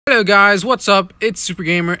Hello guys, what's up? It's Super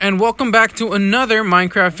Gamer and welcome back to another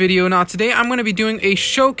Minecraft video. Now today I'm going to be doing a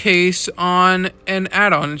showcase on an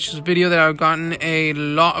add-on. It's just a video that I've gotten a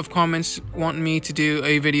lot of comments wanting me to do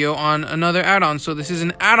a video on another add-on. So this is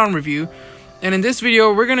an add-on review, and in this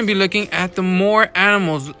video we're going to be looking at the More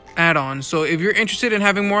Animals add-on. So if you're interested in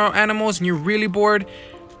having more animals and you're really bored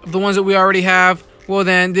of the ones that we already have, well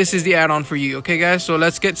then this is the add-on for you. Okay guys, so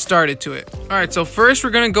let's get started to it. Alright, so first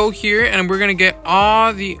we're gonna go here and we're gonna get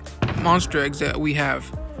all the monster eggs that we have.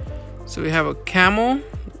 So we have a camel,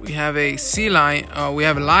 we have a sea lion, we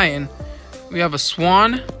have a lion, we have a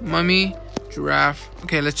swan, mummy, giraffe.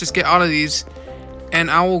 Okay, let's just get all of these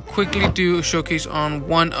and I will quickly do a showcase on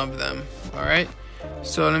one of them. Alright,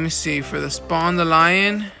 so let me see. For the spawn, the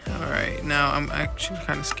lion. Alright, now I'm actually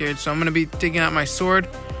kind of scared, so I'm gonna be taking out my sword.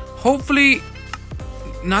 Hopefully,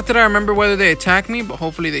 not that I remember whether they attack me, but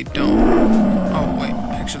hopefully they don't. Oh, wait,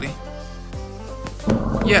 actually.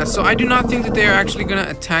 Yeah, so I do not think that they are actually going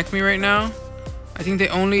to attack me right now. I think they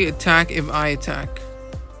only attack if I attack.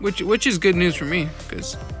 Which is good news for me,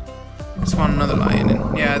 because I spawned another lion.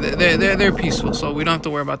 And yeah, they're peaceful, so we don't have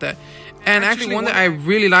to worry about that. And actually, one that I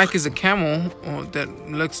really like is a camel. Oh, that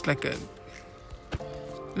looks like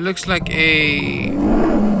a...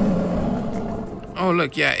 Oh,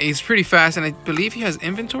 look, yeah, he's pretty fast, and I believe he has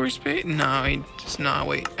inventory space. No, he does not.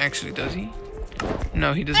 Wait, actually, does he?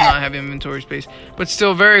 No, he does not have inventory space. But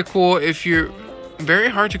still very cool if you're... Very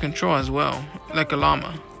hard to control as well, like a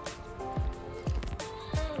llama.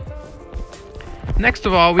 Next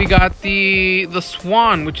of all, we got the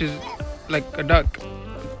swan, which is like a duck.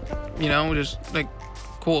 You know, which is, like,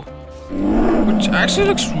 cool. Which actually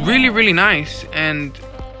looks really, really nice, and...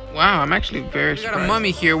 Wow, I'm actually very surprised. We got a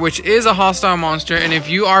mummy here, which is a hostile monster, and if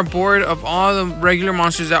you are bored of all the regular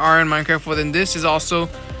monsters that are in Minecraft, well then this is also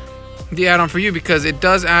the add-on for you, because it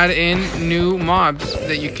does add in new mobs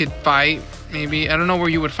that you could fight. Maybe, I don't know where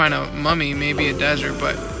you would find a mummy, maybe a desert,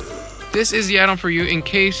 but this is the add-on for you in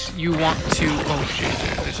case you want to... Oh shit,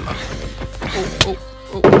 there's a lot.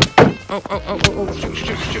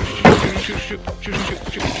 Shoot.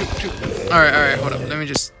 Alright, hold up, let me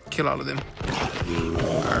just kill all of them.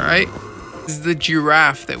 Alright, this is the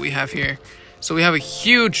giraffe that we have here. So we have a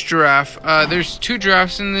huge giraffe. There's two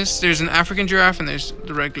giraffes in this. There's an African giraffe and there's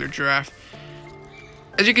the regular giraffe.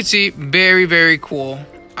 As you can see, very, very cool.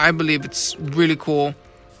 I believe it's really cool,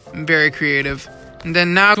 very creative. And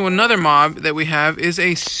then now to another mob that we have is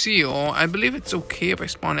a seal. I believe it's okay if I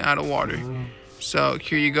spawn it out of water. So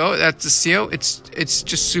here you go. That's the seal. It's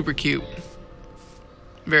just super cute.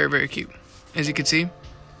 Very, very cute. As you can see,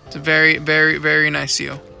 it's a very, very, very nice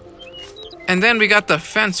seal. And then we got the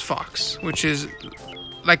fence fox, which is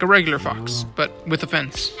like a regular fox, but with a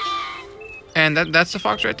fence. And that's the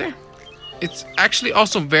fox right there. It's actually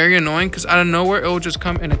also very annoying because out of nowhere it will just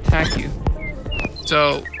come and attack you.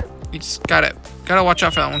 So you just gotta watch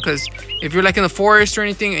out for that one, because if you're like in the forest or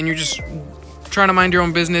anything and you're just trying to mind your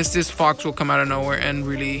own business, this fox will come out of nowhere and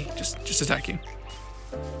really just attack you.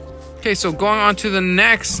 Okay, so going on to the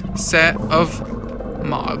next set of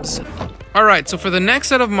mobs. Alright, so for the next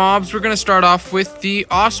set of mobs, we're going to start off with the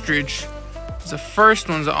ostrich. The first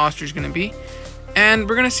one's the ostrich going to be. And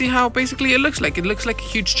we're going to see how basically it looks like. It looks like a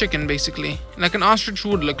huge chicken, basically. Like an ostrich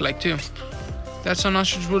would look like, too. That's how an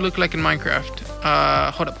ostrich would look like in Minecraft.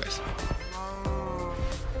 Hold up, guys.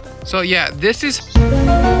 So, yeah, this is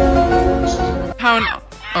how an...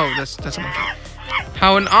 Oh, that's a monkey.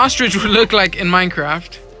 How an ostrich would look like in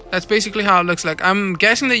Minecraft. That's basically how it looks like. I'm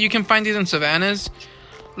guessing that you can find these in savannas,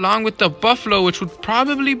 along with the buffalo, which would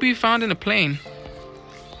probably be found in a plain.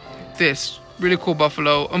 This really cool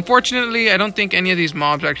buffalo. Unfortunately, I don't think any of these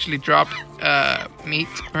mobs actually drop meat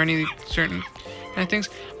or any certain kind of things.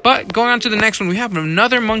 But going on to the next one, we have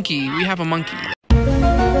another monkey. We have a monkey.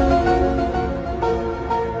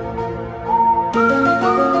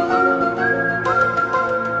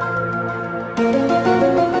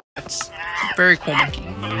 That's a very cool monkey.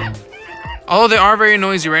 Although they are very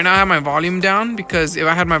noisy. Right now I have my volume down, because if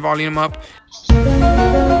I had my volume up,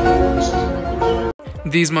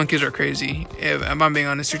 these monkeys are crazy. If I'm being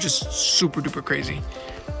honest, they're just super duper crazy.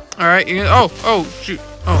 Alright, oh shoot.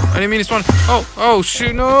 Oh, I didn't mean to spawn. Oh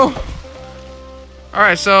shoot, no.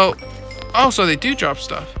 Alright, so so they do drop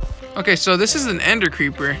stuff. Okay, so this is an ender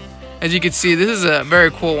creeper. As you can see, this is a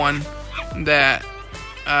very cool one that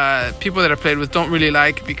people that I played with don't really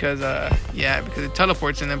like, because because it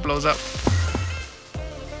teleports and then blows up.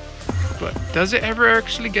 But does it ever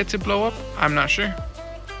actually get to blow up? I'm not sure.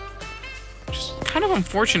 Just kind of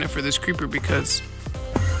unfortunate for this creeper, because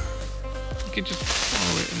you could just...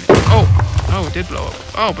 Oh, it did blow up.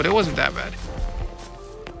 Oh, but it wasn't that bad.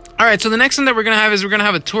 All right, so the next one that we're gonna have is we're gonna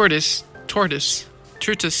have a tortoise, a tortoise,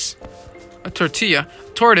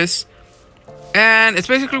 and it's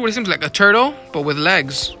basically what it seems like, a turtle but with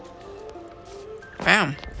legs.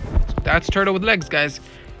 Bam, that's turtle with legs, guys.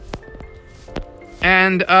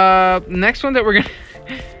 And next one that we're gonna,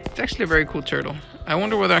 it's actually a very cool turtle. I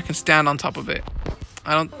wonder whether I can stand on top of it.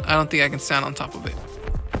 I don't think I can stand on top of it.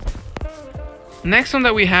 Next one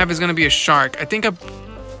that we have is gonna be a shark. I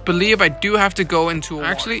believe I do have to go into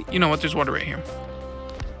actually, you know what, there's water right here.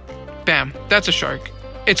 Bam, that's a shark.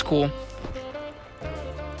 It's cool.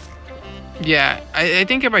 Yeah, I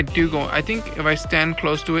think if I do go, I think if I stand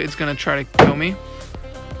close to it, it's gonna try to kill me.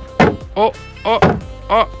 Oh,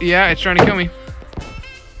 yeah, it's trying to kill me.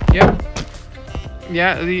 Yep.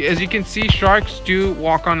 Yeah, as you can see, sharks do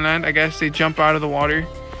walk on land. I guess they jump out of the water.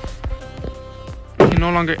 You can no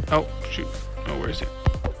longer, oh, shoot. Oh, where is it?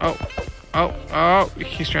 Oh,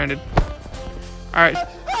 he's stranded. Alright.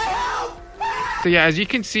 So yeah, as you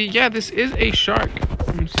can see, yeah, this is a shark.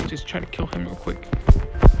 Let me just try to kill him real quick.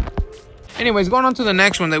 Anyways, going on to the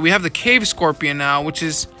next one, that we have the cave scorpion now, which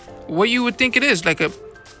is what you would think it is, like a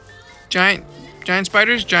giant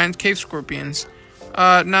spiders, giant cave scorpions.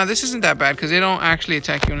 Now this isn't that bad because they don't actually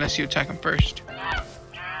attack you unless you attack them first.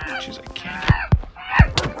 Which is, I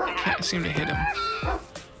can't seem to hit him.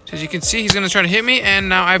 So as you can see, he's gonna try to hit me, and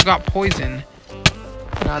now I've got poison.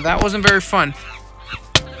 Now that wasn't very fun.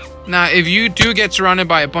 Now if you do get surrounded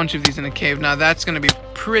by a bunch of these in a cave, now that's gonna be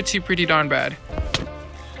pretty darn bad.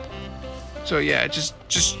 So yeah, just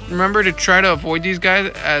remember to try to avoid these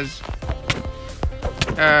guys as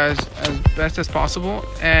best as possible,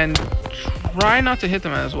 and try not to hit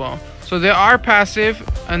them as well. So they are passive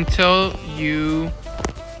until you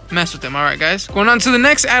mess with them. All right, guys. Going on to the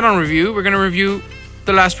next add-on review, we're gonna review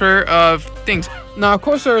the last pair of things. Now, of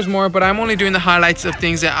course, there's more, but I'm only doing the highlights of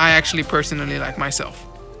things that I actually personally like myself.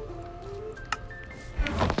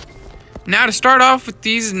 Now, to start off with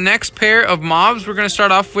these next pair of mobs, we're gonna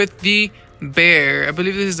start off with the bear. I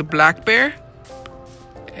believe this is a black bear.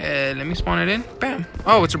 Let me spawn it in. Bam.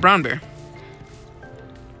 Oh, it's a brown bear.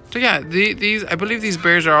 So yeah, these I believe these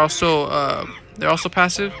bears are also they're also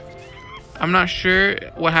passive. I'm not sure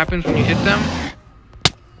what happens when you hit them.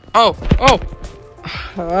 Oh.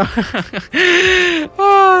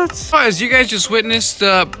 As you guys just witnessed,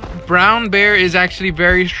 the brown bear is actually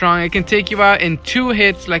very strong. It can take you out in 2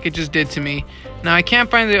 hits like it just did to me. Now I can't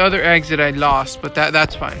find the other eggs that I lost, but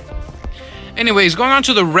that's fine. Anyways, going on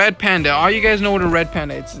to the red panda. All you guys know what a red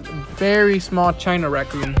panda is. It's a very small China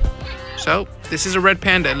raccoon. So this is a red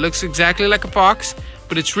panda. It looks exactly like a fox,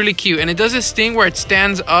 but it's really cute. And it does this thing where it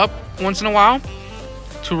stands up once in a while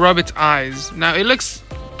to rub its eyes. Now it looks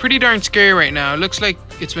pretty darn scary right now. It looks like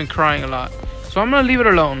it's been crying a lot. So I'm gonna leave it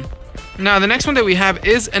alone. Now the next one that we have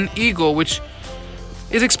is an eagle, which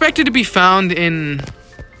is expected to be found in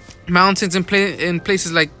mountains and in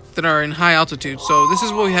places like that are in high altitude. So this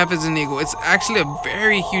is what we have as an eagle. It's actually a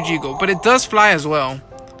very huge eagle, but it does fly as well.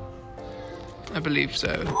 I believe so.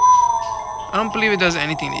 I don't believe it does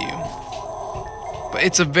anything to you, but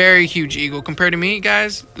it's a very huge eagle compared to me,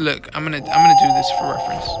 guys. Look, I'm gonna do this for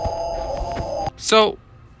reference. So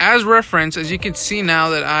as reference, as you can see now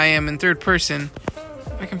that I am in third person,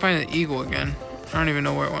 if I can find the eagle again. I don't even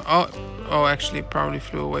know where it went. Oh, actually, it probably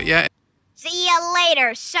flew away. Yeah. See ya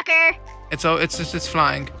later, sucker. It's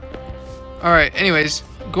flying. All right. Anyways,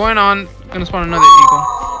 going on. Gonna spawn another eagle.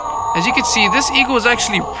 As you can see, this eagle is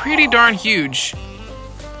actually pretty darn huge.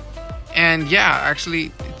 And yeah,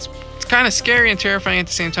 actually, it's kind of scary and terrifying at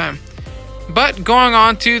the same time. But going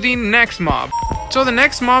on to the next mob. So the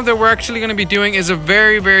next mob that we're actually going to be doing is a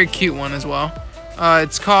very cute one as well.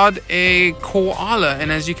 It's called a koala,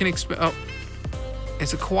 and as you can expect, oh,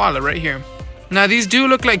 it's a koala right here. Now these do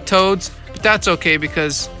look like toads, but that's okay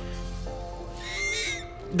because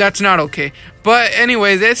that's not okay. But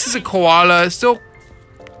anyway, this is a koala. It's still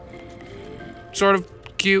sort of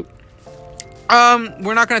cute.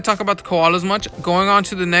 We're not going to talk about the koalas much. Going on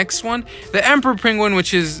to the next one, the emperor penguin,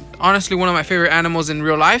 which is honestly one of my favorite animals in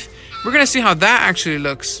real life. We're going to see how that actually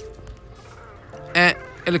looks. And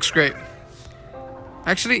it looks great.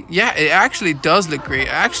 Actually, yeah, it actually does look great.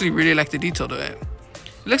 I actually really like the detail to it.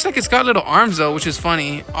 It looks like it's got little arms though, which is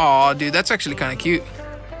funny. Aw, dude, that's actually kind of cute.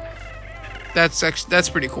 That's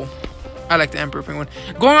pretty cool. I like the emperor penguin.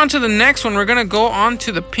 Going on to the next one, we're going to go on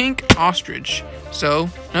to the pink ostrich. So,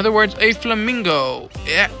 in other words, a flamingo.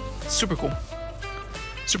 Yeah, super cool.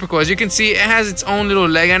 Super cool. As you can see, it has its own little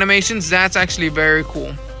leg animations. That's actually very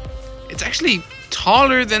cool. It's actually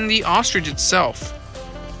taller than the ostrich itself.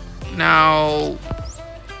 Now,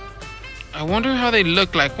 I wonder how they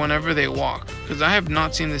look like whenever they walk, because I have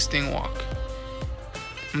not seen this thing walk.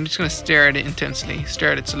 I'm just gonna stare at it intensely.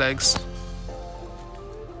 Stare at its legs.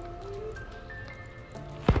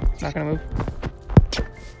 It's not gonna move.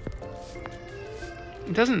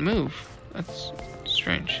 It doesn't move. That's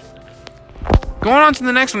strange. Going on to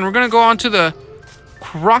the next one, we're gonna go on to the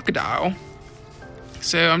crocodile.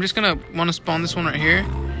 So I'm just gonna want to spawn this one right here.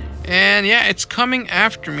 And yeah, it's coming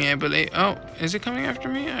after me, I believe. Oh, is it coming after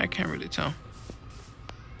me? I can't really tell.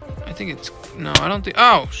 I think it's... No, I don't think...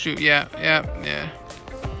 Oh, shoot. Yeah.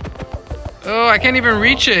 Oh, I can't even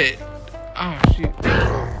reach it. Oh, shoot.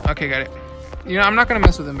 Okay, got it. You know, I'm not going to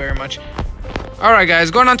mess with them very much. Alright,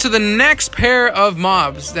 guys. Going on to the next pair of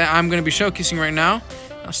mobs that I'm going to be showcasing right now.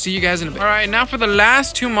 I'll see you guys in a bit. Alright, now for the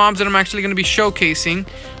last two mobs that I'm actually going to be showcasing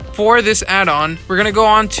for this add-on, we're going to go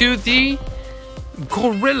on to the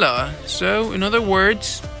gorilla. So, in other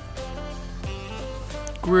words,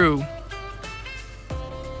 gorilla.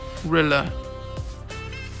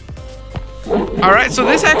 Alright, so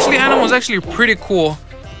this animal is actually pretty cool.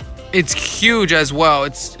 It's huge as well.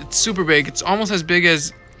 It's super big. It's almost as big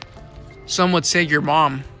as some would say your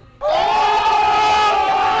mom.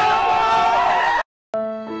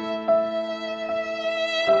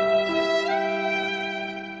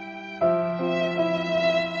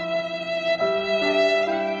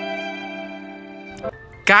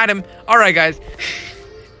 Got him. Alright, guys.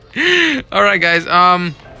 Alright, guys.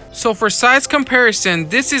 So for size comparison,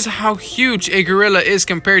 this is how huge a gorilla is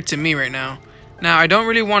compared to me right now. Now, I don't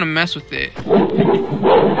really want to mess with it.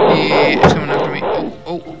 Yeah, it's coming after me.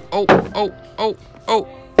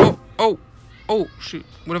 Oh, shoot.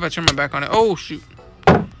 What if I turn my back on it? Oh, shoot.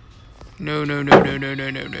 No.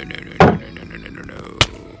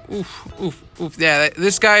 Oof. Yeah,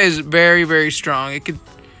 this guy is very, very strong. It could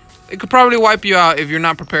probably wipe you out if you're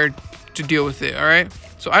not prepared to deal with it, alright?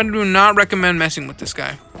 So I do not recommend messing with this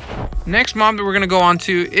guy. Next mob that we're going to go on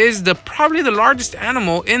to is probably the largest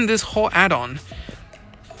animal in this whole add-on.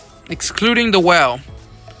 Excluding the whale.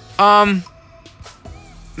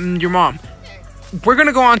 Your mom. We're going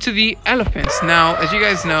to go on to the elephants. Now, as you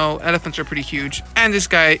guys know, elephants are pretty huge. And this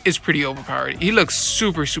guy is pretty overpowered. He looks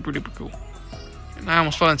super, super duper cool. And I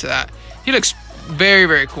almost fell into that. He looks very,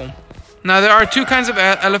 very cool. Now, there are two kinds of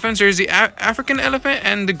elephants. There's the African elephant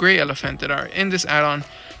and the gray elephant that are in this add-on.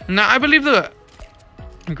 Now, I believe the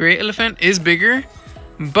gray elephant is bigger,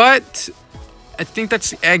 but I think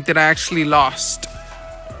that's the egg that I actually lost.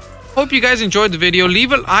 Hope you guys enjoyed the video.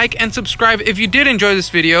 Leave a like and subscribe if you did enjoy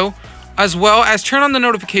this video, as well as turn on the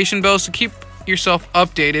notification bells to keep yourself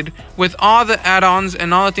updated with all the add-ons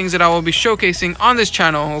and all the things that I will be showcasing on this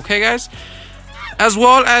channel, okay, guys? As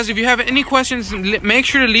well as if you have any questions, make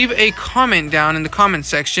sure to leave a comment down in the comment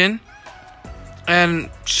section and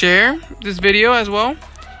share this video as well.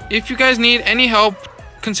 If you guys need any help,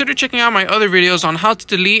 consider checking out my other videos on how to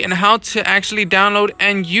delete and how to actually download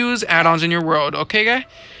and use add-ons in your world. Okay, guys?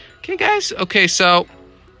 Okay, guys? Okay, so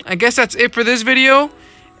I guess that's it for this video.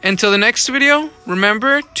 Until the next video,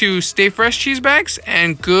 remember to stay fresh, cheese bags,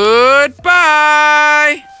 and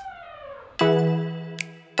goodbye! Oh.